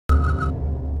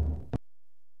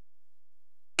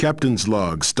Captain's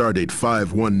log, stardate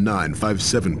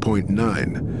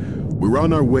 51957.9. We're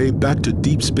on our way back to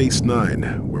Deep Space Nine,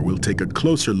 where we'll take a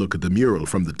closer look at the mural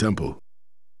from the temple.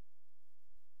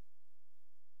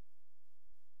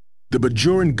 The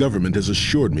Bajoran government has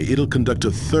assured me it'll conduct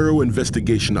a thorough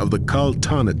investigation of the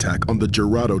Kaltan attack on the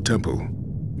Gerardo Temple.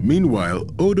 Meanwhile,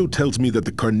 Odo tells me that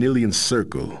the Carnelian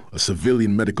Circle, a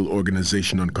civilian medical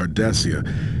organization on Cardassia,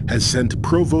 has sent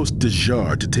Provost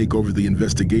Dejar to take over the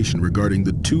investigation regarding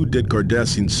the 2 dead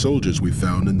Cardassian soldiers we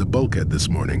found in the bulkhead this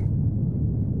morning.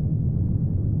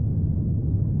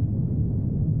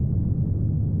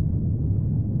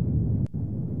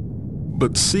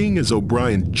 But seeing as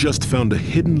O'Brien just found a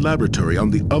hidden laboratory on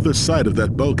the other side of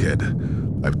that bulkhead,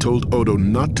 I've told Odo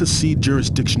not to cede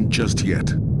jurisdiction just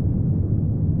yet.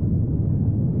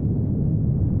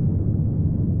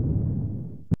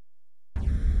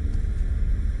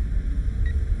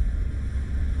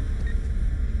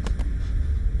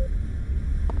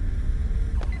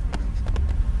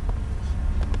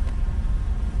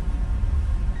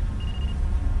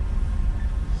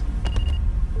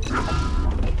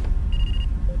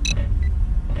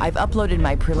 I've uploaded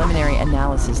my preliminary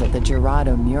analysis of the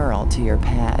Gerardo mural to your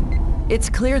pad. It's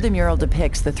clear the mural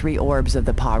depicts the 3 orbs of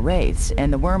the Pa Wraiths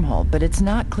and the wormhole, but it's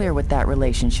not clear what that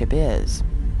relationship is.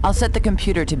 I'll set the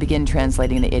computer to begin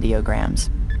translating the ideograms.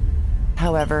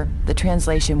 However, the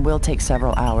translation will take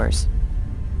several hours,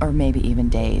 or maybe even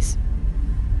days.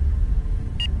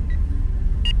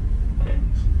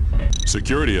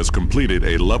 Security has completed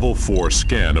a Level 4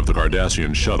 scan of the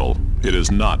Cardassian shuttle. It is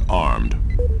not armed.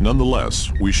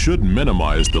 Nonetheless, we should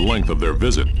minimize the length of their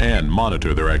visit and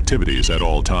monitor their activities at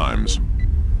all times.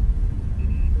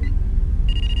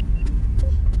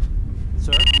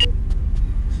 Sir?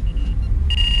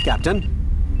 Captain?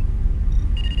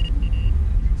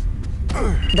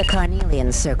 The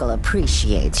Carnelian Circle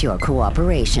appreciates your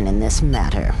cooperation in this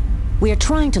matter. We are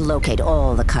trying to locate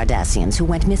all the Cardassians who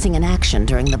went missing in action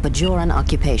during the Bajoran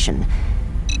occupation.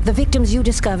 The victims you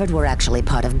discovered were actually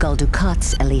part of Gul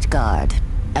Dukat's elite guard.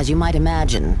 As you might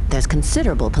imagine, there's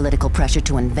considerable political pressure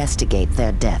to investigate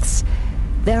their deaths.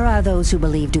 There are those who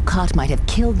believe Dukat might have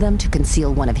killed them to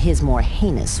conceal one of his more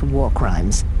heinous war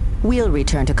crimes. We'll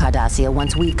return to Cardassia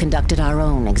once we've conducted our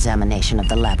own examination of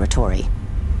the laboratory.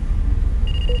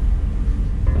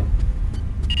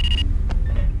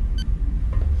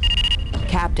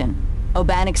 Captain,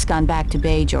 Obanik's gone back to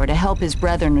Bajor to help his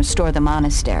brethren restore the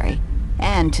monastery,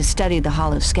 and to study the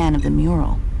hollow scan of the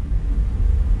mural.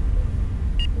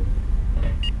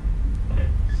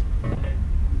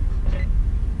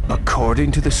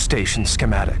 According to the station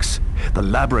schematics, the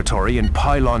laboratory in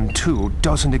Pylon 2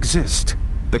 doesn't exist.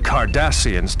 The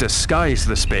Cardassians disguise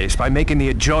the space by making the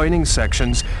adjoining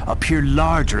sections appear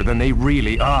larger than they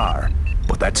really are.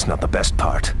 But that's not the best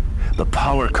part. The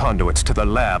power conduits to the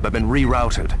lab have been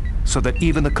rerouted, so that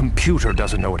even the computer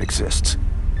doesn't know it exists.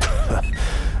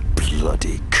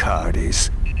 Bloody Cardies.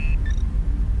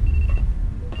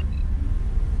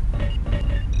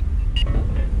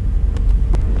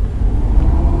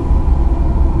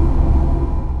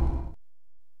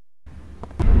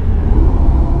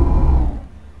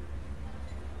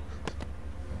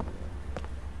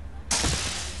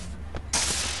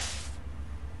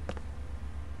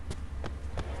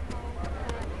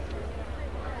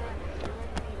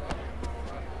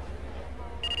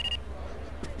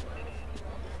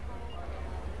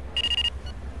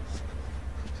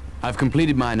 I've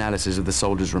completed my analysis of the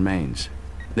soldiers' remains.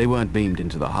 They weren't beamed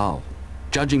into the hull.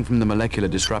 Judging from the molecular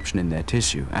disruption in their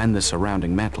tissue and the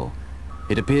surrounding metal,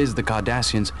 it appears the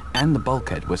Cardassians and the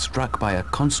bulkhead were struck by a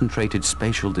concentrated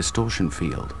spatial distortion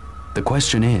field. The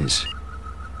question is,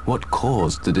 what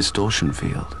caused the distortion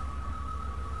field?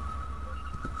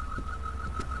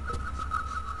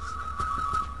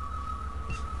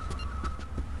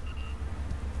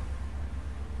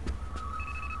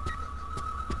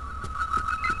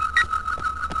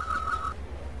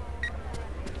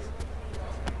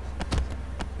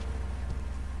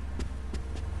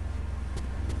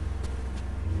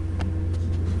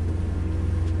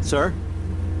 Sir?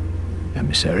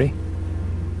 Emissary?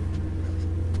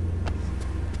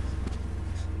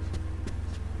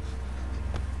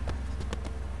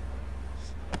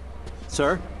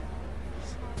 Sir?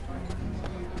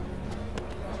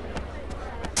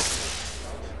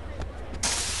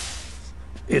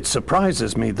 It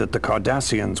surprises me that the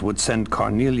Cardassians would send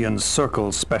Carnelian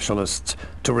Circle specialists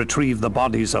to retrieve the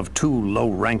bodies of 2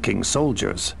 low-ranking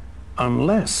soldiers,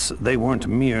 unless they weren't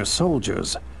mere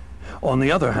soldiers. On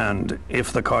the other hand,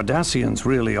 if the Cardassians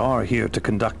really are here to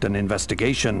conduct an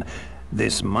investigation,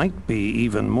 this might be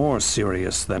even more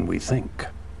serious than we think.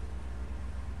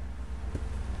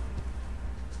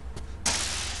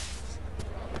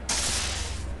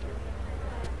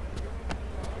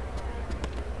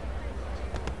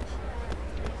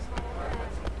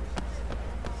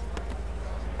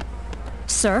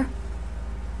 Sir?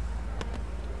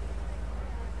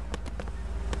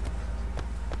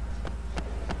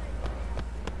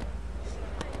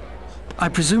 I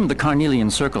presume the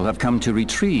Carnelian Circle have come to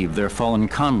retrieve their fallen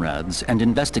comrades and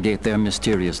investigate their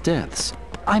mysterious deaths.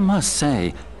 I must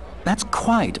say, that's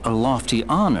quite a lofty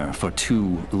honor for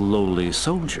two lowly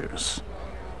soldiers.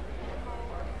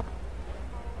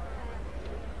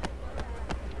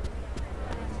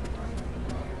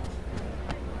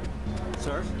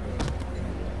 Sir?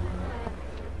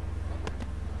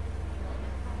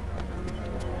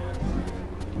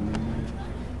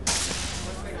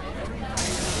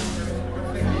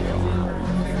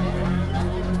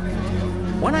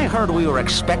 When I heard we were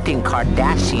expecting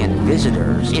Cardassian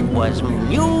visitors, it was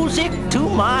music to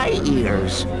my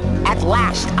ears. At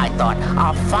last, I thought,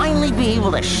 I'll finally be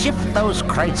able to shift those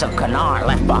crates of Kanar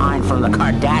left behind from the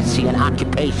Cardassian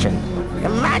occupation.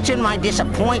 Imagine my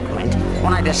disappointment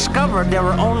when I discovered there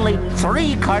were only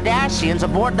 3 Cardassians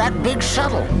aboard that big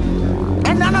shuttle.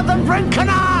 And none of them bring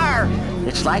Kanar!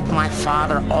 It's like my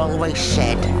father always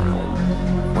said,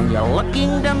 when you're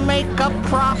looking to make a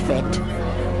profit,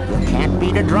 you can't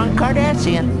beat a drunk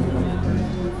Cardassian.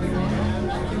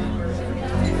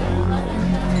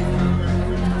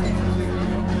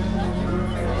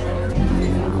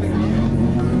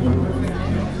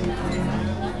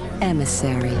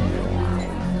 Emissary,